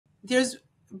There's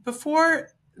before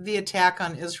the attack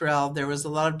on Israel, there was a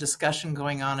lot of discussion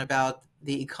going on about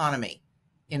the economy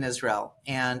in Israel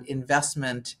and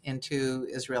investment into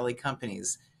Israeli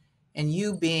companies. And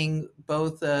you being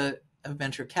both a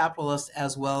venture capitalist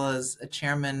as well as a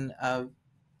chairman of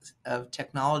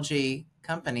technology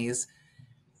companies,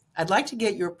 I'd like to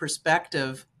get your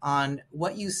perspective on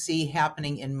what you see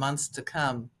happening in months to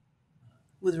come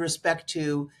with respect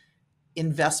to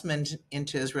investment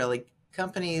into Israeli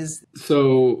companies.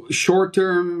 So short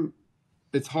term,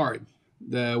 it's hard.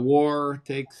 The war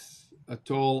takes a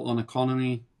toll on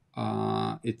economy.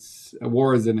 It's a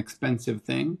war is an expensive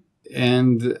thing,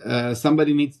 and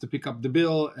somebody needs to pick up the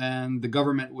bill, and the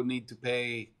government would need to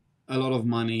pay a lot of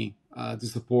money to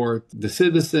support the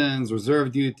citizens,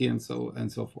 reserve duty, and so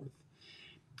forth.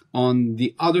 On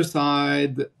the other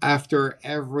side, after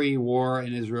every war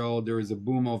in Israel, there is a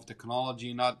boom of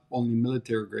technology, not only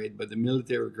military grade, but the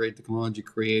military grade technology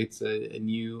creates a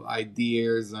new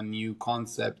ideas and new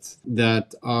concepts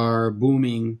that are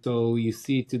booming. So you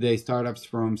see today startups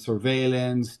from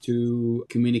surveillance to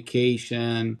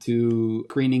communication to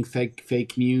screening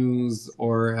fake news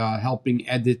or helping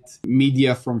edit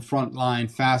media from frontline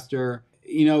faster.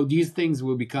 These things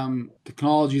will become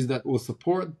technologies that will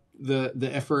support the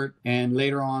effort, and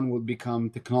later on will become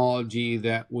technology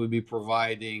that will be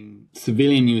providing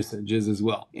civilian usages as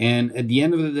well. And at the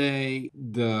end of the day,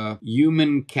 the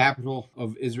human capital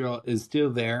of Israel is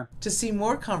still there. To see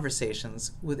more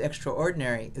conversations with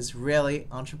extraordinary Israeli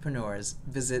entrepreneurs,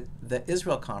 visit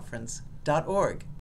theisraelconference.org.